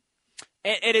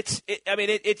 And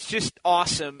it's just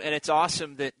awesome, and it's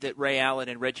awesome that Ray Allen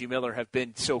and Reggie Miller have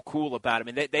been so cool about it.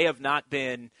 I mean, they have not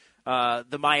been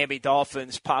the Miami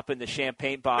Dolphins popping the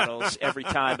champagne bottles every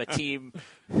time a team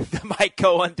that might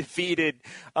go undefeated,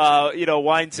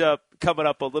 winds up coming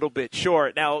up a little bit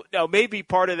short. Now maybe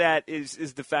part of that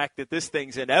is the fact that this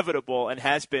thing's inevitable and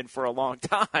has been for a long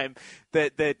time,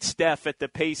 that Steph, at the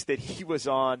pace that he was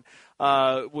on,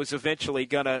 was eventually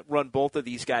going to run both of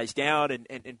these guys down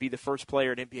and be the first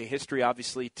player in NBA history,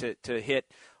 obviously, to hit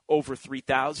over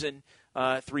 3,000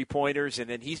 three-pointers, and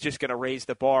then he's just going to raise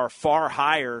the bar far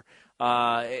higher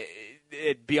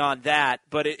beyond that.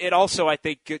 But it also, I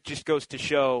think, it just goes to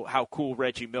show how cool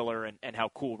Reggie Miller and how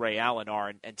cool Ray Allen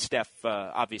are, and Steph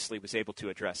obviously was able to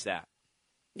address that.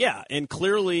 Yeah, and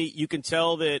clearly you can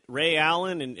tell that Ray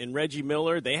Allen and Reggie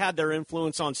Miller, they had their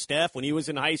influence on Steph when he was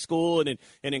in high school and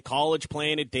in college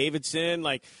playing at Davidson.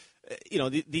 Like,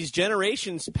 these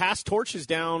generations pass torches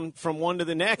down from one to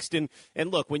the next. And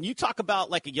look, when you talk about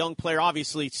like a young player,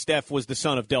 obviously Steph was the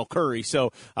son of Del Curry,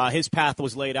 so his path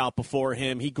was laid out before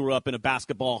him. He grew up in a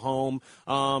basketball home.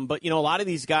 But, a lot of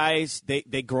these guys,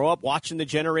 they grow up watching the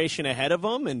generation ahead of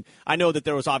them. And I know that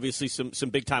there was obviously some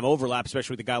big-time overlap,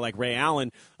 especially with a guy like Ray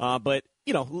Allen. But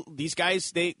these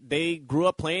guys, they grew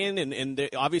up playing and they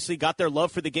obviously got their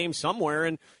love for the game somewhere.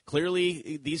 And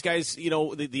clearly these guys,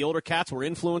 the older cats were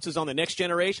influences on the next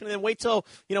generation. And then wait till,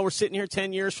 we're sitting here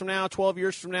 10 years from now, 12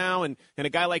 years from now, and a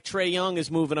guy like Trae Young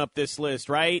is moving up this list,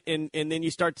 right? And then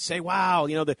you start to say, wow,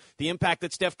 the impact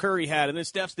that Steph Curry had. And then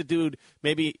Steph's the dude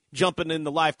maybe jumping in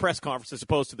the live press conference as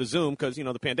opposed to the Zoom because,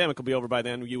 the pandemic will be over by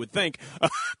then, you would think.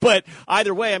 But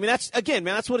either way, I mean,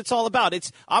 that's what it's all about.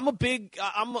 I'm a big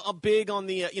on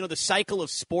the the cycle of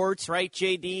sports, right,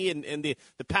 JD, and the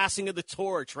passing of the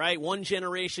torch, right, one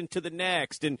generation to the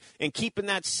next, and keeping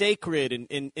that sacred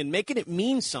and making it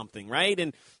mean something, right?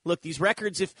 And look, these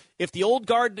records, if the old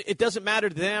guard, it doesn't matter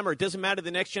to them or it doesn't matter to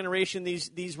the next generation,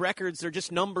 these records, they're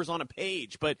just numbers on a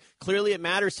page. But clearly it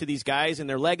matters to these guys and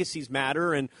their legacies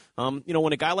matter. And,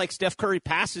 when a guy like Steph Curry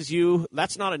passes you,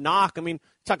 that's not a knock. I mean,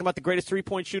 talking about the greatest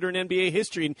three-point shooter in NBA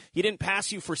history, and he didn't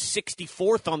pass you for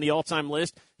 64th on the all-time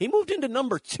list. He moved into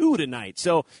number 2 tonight.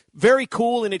 So very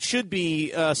cool, and it should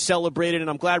be celebrated, and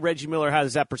I'm glad Reggie Miller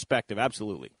has that perspective.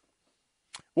 Absolutely.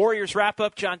 Warriors wrap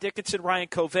up. John Dickinson, Ryan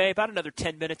Covey. About another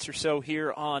 10 minutes or so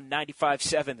here on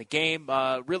 95.7 The Game.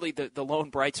 Really the lone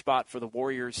bright spot for the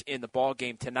Warriors in the ball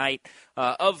game tonight.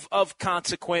 Of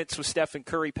consequence was Stephen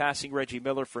Curry passing Reggie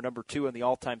Miller for number 2 on the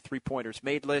all-time three-pointers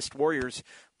made list. Warriors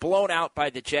blown out by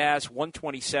the Jazz,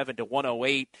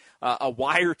 127-108. A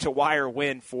wire-to-wire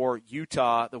win for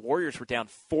Utah. The Warriors were down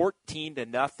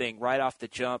 14-0 right off the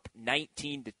jump,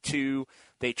 19-2.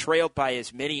 They trailed by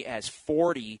as many as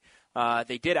 40.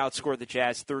 They did outscore the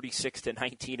Jazz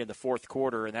 36-19 in the fourth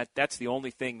quarter, and that's the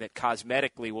only thing that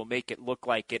cosmetically will make it look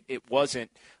like it wasn't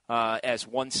as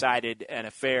one-sided an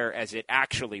affair as it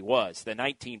actually was. The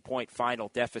 19-point final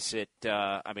deficit,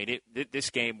 this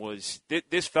game was –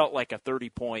 this felt like a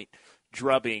 30-point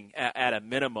drubbing at a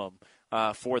minimum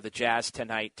for the Jazz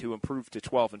tonight to improve to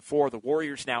 12-4. The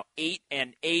Warriors now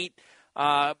 8-8.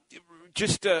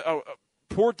 Just a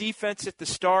poor defense at the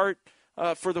start.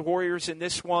 For the Warriors in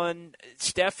this one.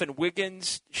 Steph and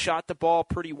Wiggins shot the ball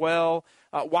pretty well.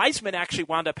 Wiseman actually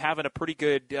wound up having a pretty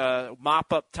good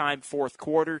mop-up time fourth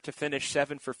quarter to finish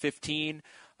 7 for 15.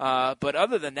 But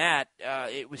other than that,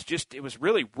 it was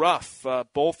really rough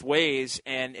both ways,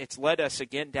 and it's led us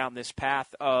again down this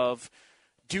path of,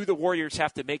 do the Warriors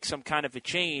have to make some kind of a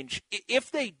change?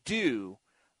 If they do,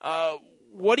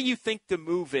 what do you think the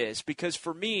move is? Because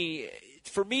for me,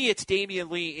 it's Damian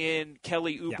Lee in,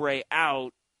 Kelly Oubre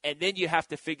out, and then you have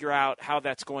to figure out how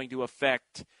that's going to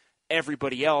affect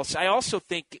everybody else. I also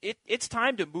think it's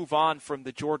time to move on from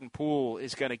the Jordan Poole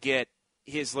is going to get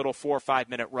his little 4 or 5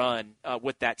 minute run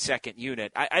with that second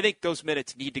unit. I think those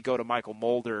minutes need to go to Michael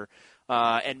Mulder.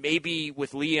 And maybe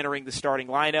with Lee entering the starting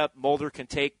lineup, Mulder can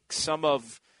take some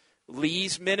of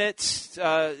Lee's minutes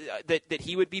that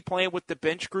he would be playing with the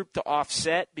bench group to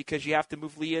offset, because you have to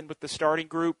move Lee in with the starting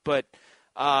group. But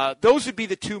those would be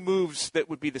the two moves that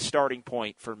would be the starting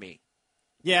point for me.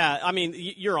 Yeah, I mean,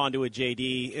 you're onto it,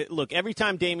 JD. Look, every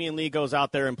time Damian Lee goes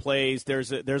out there and plays,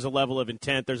 there's a level of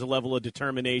intent, there's a level of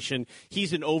determination.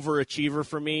 He's an overachiever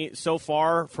for me. So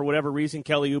far, for whatever reason,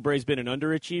 Kelly Oubre's been an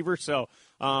underachiever, so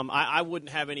I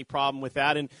wouldn't have any problem with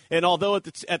that. And although at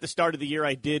the start of the year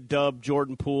I did dub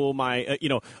Jordan Poole my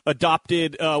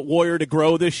adopted Warrior to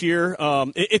grow this year,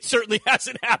 it certainly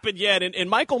hasn't happened yet. And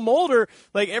Michael Mulder,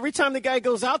 like, every time the guy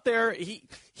goes out there,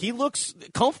 he looks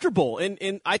comfortable,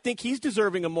 and I think he's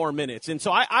deserving of more minutes. And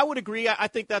so I would agree. I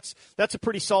think that's a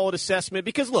pretty solid assessment,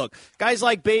 because look, guys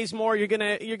like Bazemore, you're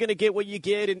gonna get what you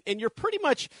get, and you're pretty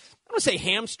much, I don't want to say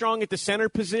hamstrung at the center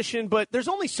position, but there's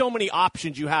only so many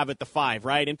options you have at the 5,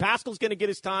 right? And Pascal's going to get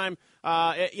his time,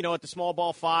 at the small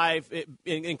ball 5,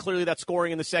 and clearly that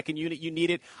scoring in the second unit, you need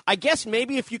it. I guess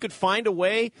maybe if you could find a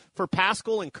way for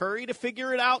Pascal and Curry to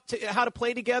figure it out, how to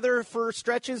play together for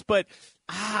stretches, but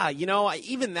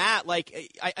even that,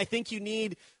 like, I think you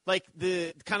need, like,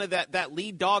 the kind of that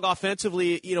lead dog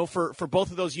offensively, for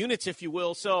both of those units, if you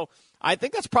will. So I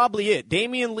think that's probably it.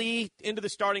 Damian Lee into the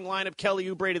starting lineup, Kelly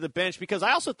Oubre to the bench, because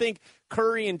I also think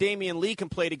Curry and Damian Lee can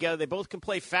play together. They both can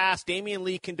play fast. Damian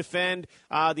Lee can defend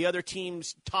the other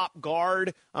team's top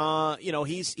guard.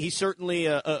 He's certainly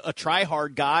a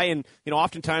try-hard guy, and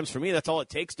oftentimes for me that's all it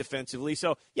takes defensively.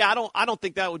 So yeah, I don't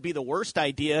think that would be the worst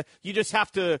idea. You just have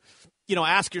to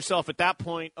ask yourself at that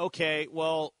point, okay,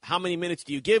 well, how many minutes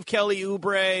do you give Kelly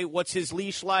Oubre? What's his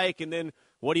leash like? And then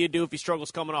what do you do if he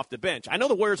struggles coming off the bench? I know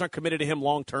the Warriors aren't committed to him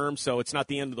long term, so it's not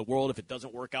the end of the world if it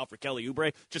doesn't work out for Kelly Oubre.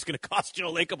 It's just going to cost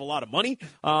Joe Lacob a lot of money.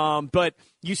 But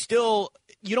you don't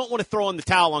want to throw in the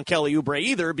towel on Kelly Oubre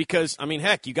either, because, I mean,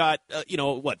 heck, you got,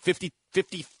 50,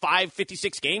 55,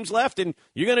 56 games left, and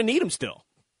you're going to need him still.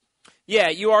 Yeah,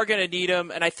 you are going to need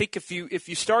him, and I think if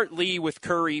you start Lee with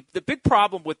Curry, the big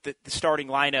problem with the starting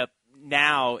lineup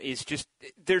now is just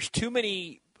there's too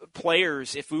many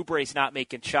players, if Oubre's not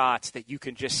making shots, that you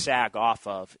can just sag off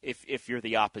of if you're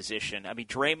the opposition. I mean,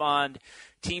 Draymond,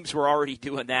 teams were already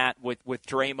doing that with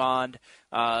Draymond.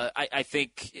 I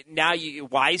think now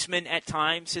Wiseman at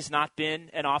times has not been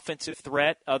an offensive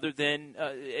threat other than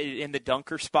in the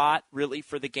dunker spot, really,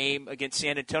 for the game against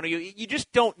San Antonio. You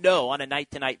just don't know on a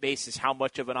night-to-night basis how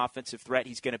much of an offensive threat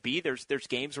he's going to be. There's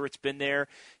games where it's been there.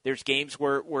 There's games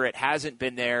where it hasn't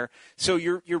been there. So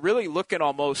you're really looking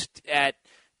almost at,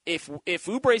 if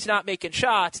Oubre's not making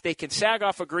shots, they can sag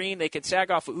off of Green, they can sag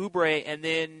off of Oubre, and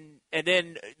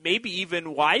then maybe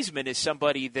even Wiseman is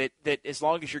somebody that as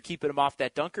long as you're keeping him off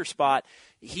that dunker spot,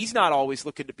 he's not always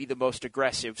looking to be the most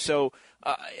aggressive. So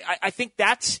I think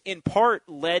that's in part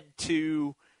led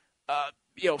to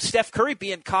Steph Curry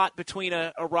being caught between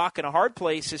a rock and a hard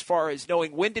place as far as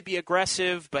knowing when to be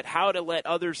aggressive, but how to let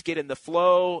others get in the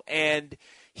flow, and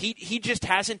he just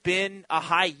hasn't been a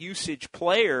high usage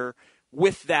player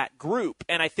with that group.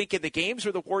 And I think in the games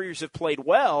where the Warriors have played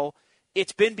well,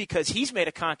 it's been because he's made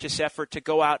a conscious effort to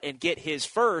go out and get his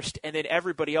first, and then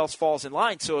everybody else falls in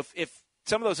line. So if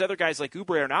some of those other guys like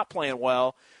Oubre are not playing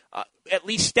well, at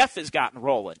least Steph has gotten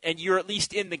rolling, and you're at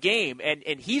least in the game,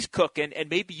 and he's cooking, and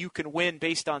maybe you can win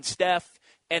based on Steph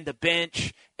and the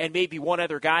bench and maybe one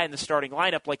other guy in the starting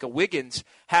lineup like a Wiggins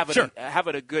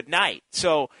having a good night.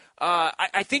 So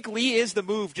I think Lee is the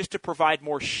move, just to provide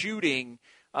more shooting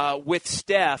with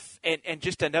Steph and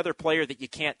just another player that you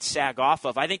can't sag off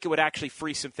of. I think it would actually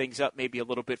free some things up maybe a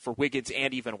little bit for Wiggins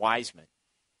and even Wiseman.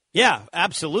 Yeah,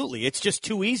 absolutely. It's just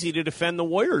too easy to defend the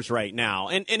Warriors right now.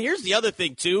 And here's the other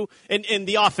thing, too, and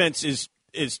the offense is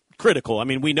critical. I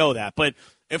mean, we know that. But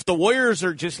if the Warriors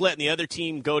are just letting the other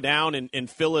team go down and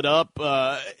fill it up,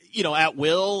 at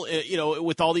will,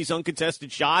 with all these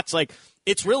uncontested shots, like,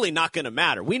 it's really not going to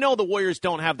matter. We know the Warriors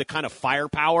don't have the kind of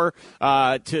firepower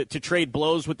to trade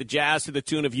blows with the Jazz to the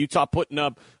tune of Utah putting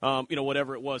up,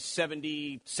 whatever it was,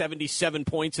 77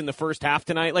 points in the first half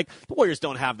tonight. Like, the Warriors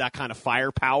don't have that kind of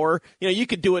firepower. You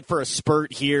could do it for a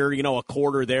spurt here, a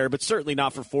quarter there, but certainly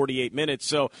not for 48 minutes.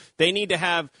 So they need to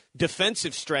have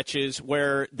defensive stretches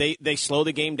where they slow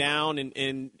the game down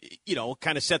and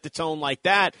kind of set the tone like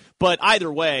that. But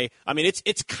either way, I mean,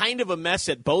 it's kind of a mess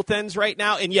at both ends right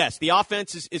now. And yes, the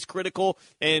offense is critical.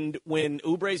 And when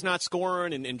Oubre's not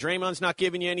scoring and Draymond's not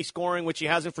giving you any scoring, which he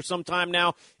hasn't for some time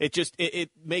now, it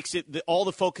makes it all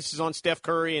the focus is on Steph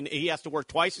Curry, and he has to work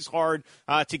twice as hard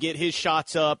to get his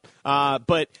shots up.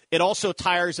 But it also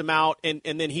tires him out, and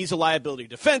then he's a liability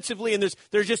defensively. And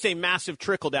there's just a massive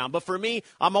trickle down. But for me,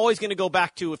 I'm always going to go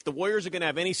back to, if the Warriors are going to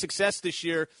have any success this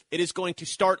year, it is going to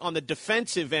start on the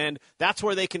defensive end. That's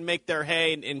where they can make their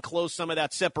hay and close some of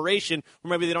that separation,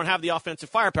 or maybe they don't have the offensive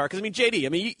firepower. Because,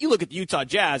 JD, you look at the Utah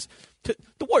Jazz,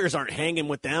 the Warriors aren't hanging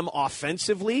with them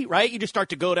offensively, right? You just start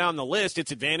to go down the list.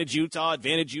 It's advantage Utah.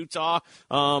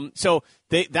 So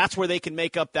that's where they can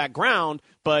make up that ground.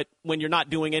 But when you're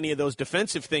not doing any of those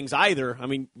defensive things either,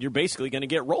 you're basically going to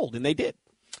get rolled, and they did.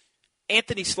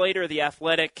 Anthony Slater of The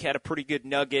Athletic had a pretty good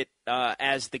nugget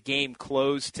as the game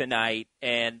closed tonight,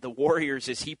 and the Warriors,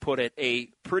 as he put it, a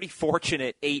pretty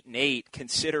fortunate 8-8,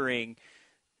 considering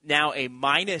now a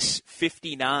minus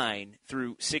 59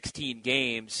 through 16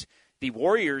 games. The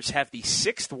Warriors have the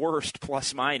sixth worst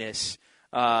plus-minus,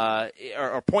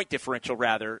 or point differential,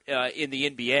 rather, in the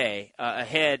NBA,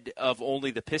 ahead of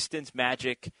only the Pistons,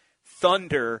 Magic,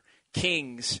 Thunder,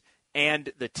 Kings,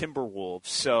 and the Timberwolves.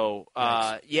 So,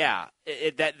 the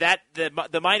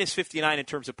minus 59 in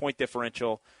terms of point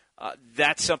differential,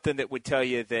 that's something that would tell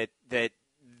you that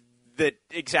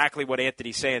exactly what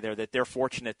Anthony's saying there, that they're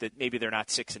fortunate that maybe they're not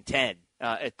 6-10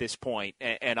 at this point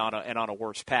and on a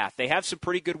worse path. They have some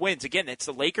pretty good wins. Again, it's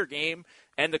the Laker game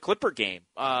and the Clipper game,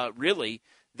 really,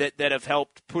 that have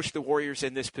helped push the Warriors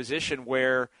in this position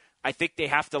where I think they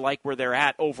have to like where they're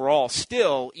at overall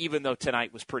still, even though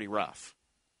tonight was pretty rough.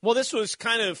 Well, this was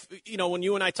kind of, when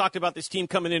you and I talked about this team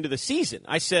coming into the season,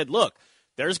 I said, look,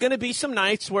 there's going to be some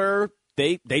nights where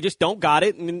they just don't got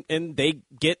it and they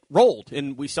get rolled.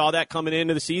 And we saw that coming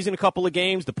into the season, a couple of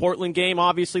games, the Portland game,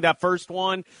 obviously that first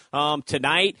one,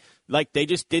 tonight, like they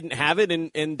just didn't have it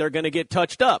and they're going to get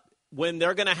touched up. When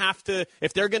they're going to have to,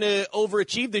 if they're going to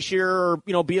overachieve this year or,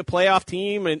 be a playoff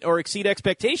team or exceed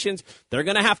expectations, they're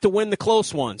going to have to win the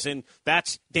close ones. And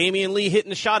that's Damian Lee hitting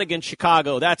the shot against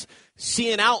Chicago. That's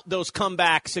seeing out those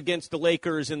comebacks against the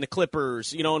Lakers and the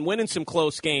Clippers, and winning some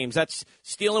close games. That's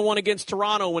stealing one against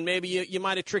Toronto when maybe you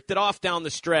might have tricked it off down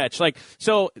the stretch.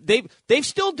 So they've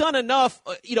still done enough,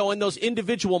 in those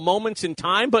individual moments in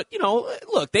time. But,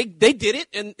 look, they did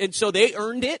it, and so they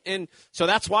earned it. And so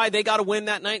that's why they got to win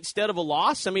that night instead of a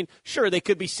loss. Sure, they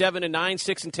could be 7-9,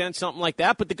 6-10, something like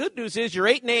that. But the good news is you're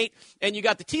 8-8, and you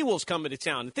got the T-Wolves coming to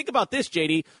town. And think about this,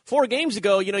 JD. 4 games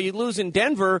ago, you lose in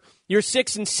Denver, you're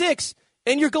 6-6.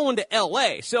 And you're going to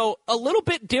L.A., so a little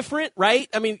bit different, right?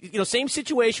 Same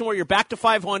situation where you're back to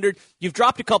 500. You've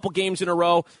dropped a couple games in a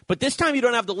row, but this time you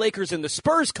don't have the Lakers and the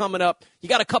Spurs coming up. You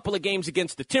got a couple of games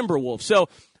against the Timberwolves. So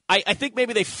I think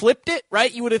maybe they flipped it,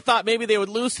 right? You would have thought maybe they would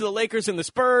lose to the Lakers and the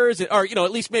Spurs, or,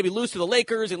 at least maybe lose to the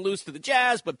Lakers and lose to the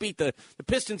Jazz, but beat the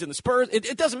Pistons and the Spurs.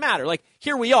 It doesn't matter.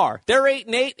 Here we are. They're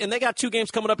 8-8, and they got 2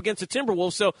 games coming up against the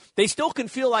Timberwolves, so they still can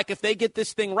feel like if they get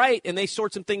this thing right and they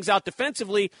sort some things out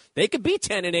defensively, they could be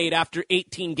 10-8 after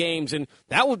 18 games, and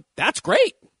that's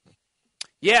great.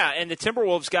 Yeah, and the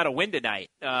Timberwolves got a win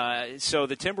tonight. So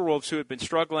the Timberwolves, who have been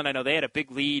struggling, I know they had a big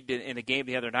lead in the game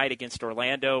the other night against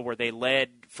Orlando where they led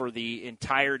for the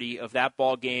entirety of that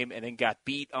ball game and then got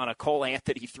beat on a Cole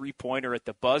Anthony three-pointer at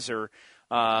the buzzer.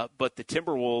 But the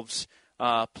Timberwolves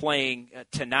playing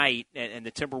tonight, and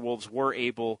the Timberwolves were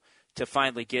able to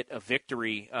finally get a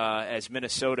victory as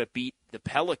Minnesota beat the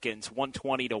Pelicans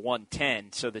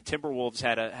 120-110. So the Timberwolves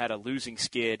had a losing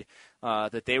skid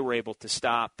that they were able to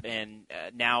stop, and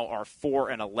now are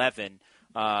 4-11.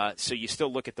 So you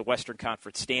still look at the Western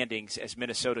Conference standings as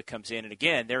Minnesota comes in, and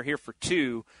again, they're here for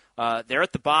 2. They're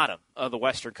at the bottom of the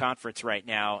Western Conference right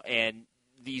now, and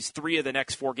these 3 of the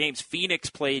next 4 games. Phoenix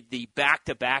played the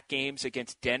back-to-back games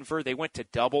against Denver. They went to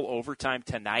double overtime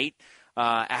tonight.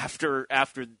 After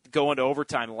going to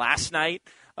overtime last night,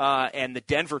 and the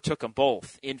Denver took them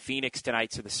both in Phoenix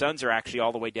tonight. So the Suns are actually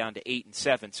all the way down to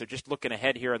 8-7. So just looking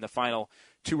ahead here in the final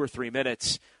 2 or 3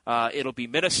 minutes, it'll be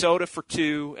Minnesota for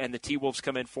 2, and the T-Wolves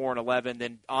come in 4-11.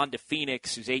 Then on to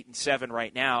Phoenix, who's 8-7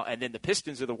 right now, and then the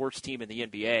Pistons are the worst team in the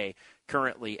NBA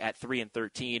currently at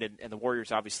 3-13, and the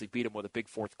Warriors obviously beat them with a big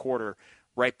fourth quarter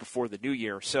right before the new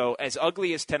year. So as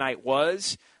ugly as tonight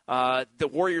was, the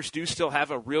Warriors do still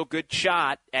have a real good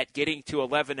shot at getting to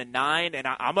 11-9, and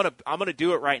I'm gonna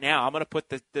do it right now. I'm gonna put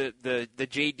the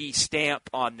JD stamp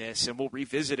on this, and we'll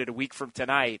revisit it a week from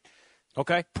tonight.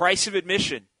 Okay. Price of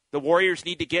admission: the Warriors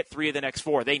need to get 3 of the next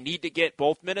 4. They need to get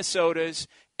both Minnesota's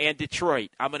and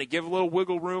Detroit. I'm gonna give a little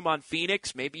wiggle room on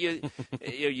Phoenix, maybe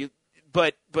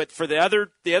but for the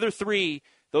other 3.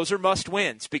 Those are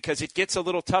must-wins because it gets a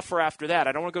little tougher after that.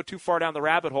 I don't want to go too far down the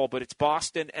rabbit hole, but it's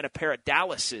Boston and a pair of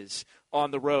Dallases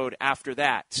on the road after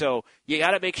that. So you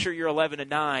got to make sure you're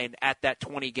 11-9 at that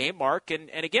 20-game mark. And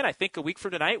again, I think a week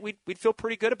from tonight, we'd feel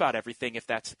pretty good about everything if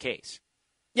that's the case.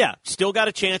 Yeah, still got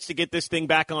a chance to get this thing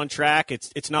back on track.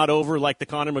 It's not over like the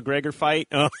Conor McGregor fight.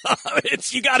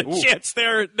 You got a chance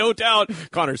there, no doubt.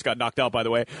 Conor's got knocked out, by the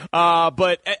way.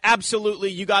 But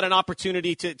absolutely, you got an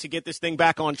opportunity to get this thing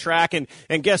back on track. And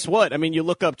guess what? I mean, you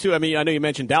look up too. I mean, I know you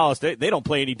mentioned Dallas. They don't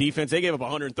play any defense. They gave up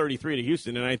 133 to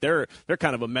Houston tonight. They're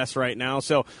kind of a mess right now.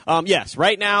 So yes,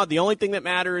 right now the only thing that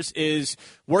matters is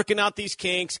working out these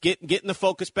kinks, getting the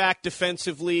focus back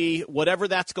defensively, whatever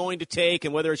that's going to take,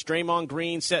 and whether it's Draymond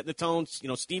Green setting the tones,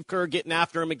 Steve Kerr getting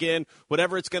after him again,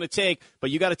 whatever it's going to take.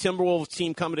 But you got a Timberwolves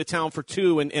team coming to town for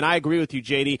 2, and I agree with you,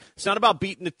 JD. It's not about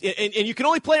beating and you can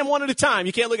only play them one at a time.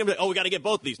 You can't look at them and we got to get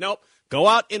both of these. Nope. Go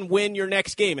out and win your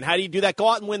next game. And how do you do that? Go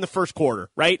out and win the first quarter,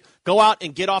 right? Go out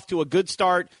and get off to a good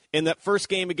start in that first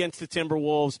game against the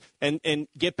Timberwolves and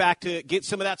get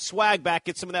some of that swag back,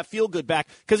 get some of that feel-good back.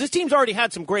 Because this team's already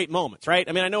had some great moments, right?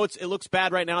 I mean, I know it looks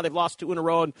bad right now. They've lost 2 in a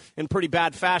row in pretty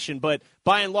bad fashion. But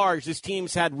by and large, this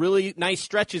team's had really nice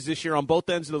stretches this year on both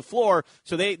ends of the floor.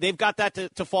 So they've got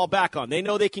that to fall back on. They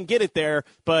know they can get it there,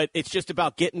 but it's just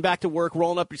about getting back to work,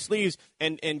 rolling up your sleeves,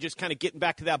 and just kind of getting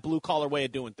back to that blue-collar way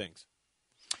of doing things.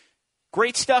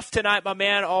 Great stuff tonight, my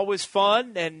man. Always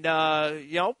fun. And,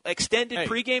 extended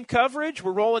pregame coverage.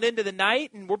 We're rolling into the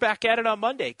night, and we're back at it on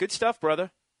Monday. Good stuff, brother.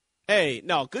 Hey,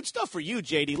 no, good stuff for you,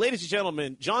 JD. Ladies and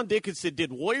gentlemen, John Dickinson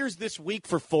did Warriors This Week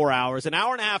for 4 hours, an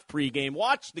hour and a half pregame,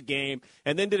 watched the game,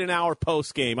 and then did an hour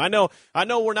postgame. I know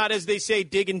we're not, as they say,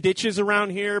 digging ditches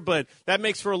around here, but that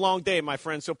makes for a long day, my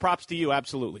friend. So props to you,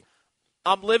 absolutely.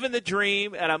 I'm living the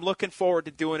dream, and I'm looking forward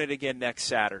to doing it again next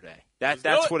Saturday.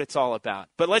 That's what it's all about.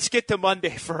 But let's get to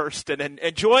Monday first, and then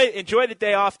enjoy the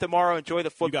day off tomorrow. Enjoy the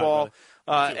football,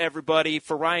 everybody.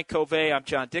 For Ryan Covey, I'm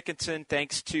John Dickinson.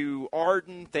 Thanks to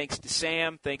Arden. Thanks to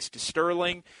Sam. Thanks to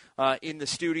Sterling in the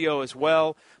studio as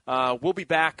well. We'll be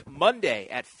back Monday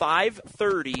at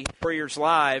 5:30, Warriors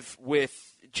Live,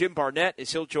 with Jim Barnett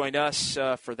as he'll join us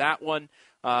for that one.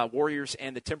 Warriors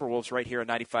and the Timberwolves right here on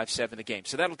 95.7 The Game.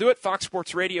 So that'll do it. Fox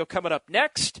Sports Radio coming up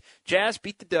next. Jazz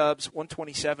beat the Dubs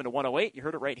 127-108. You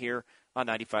heard it right here on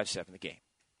 95.7 The Game.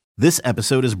 This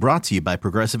episode is brought to you by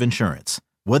Progressive Insurance.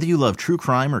 Whether you love true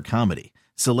crime or comedy,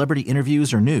 celebrity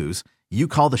interviews or news, you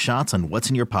call the shots on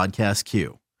what's in your podcast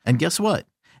queue. And guess what?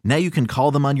 Now you can call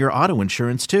them on your auto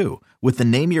insurance too with the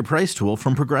Name Your Price tool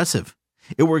from Progressive.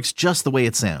 It works just the way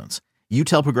it sounds. You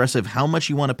tell Progressive how much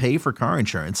you want to pay for car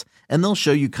insurance, and they'll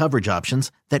show you coverage options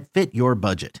that fit your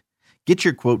budget. Get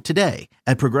your quote today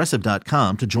at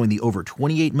Progressive.com to join the over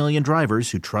 28 million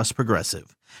drivers who trust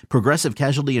Progressive. Progressive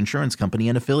Casualty Insurance Company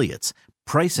and Affiliates.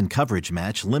 Price and coverage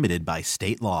match limited by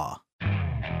state law.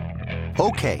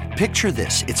 Okay, picture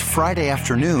this. It's Friday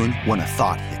afternoon when a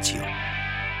thought hits you.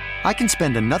 I can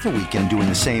spend another weekend doing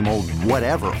the same old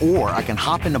whatever, or I can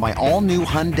hop into my all-new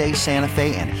Hyundai Santa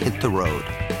Fe and hit the road.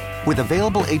 With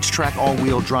available H-Track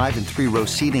all-wheel drive and 3-row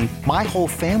seating, my whole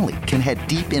family can head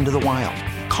deep into the wild.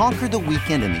 Conquer the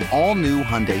weekend in the all-new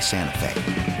Hyundai Santa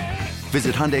Fe.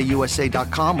 Visit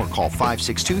HyundaiUSA.com or call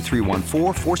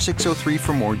 562-314-4603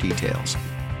 for more details.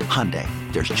 Hyundai,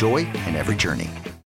 there's joy in every journey.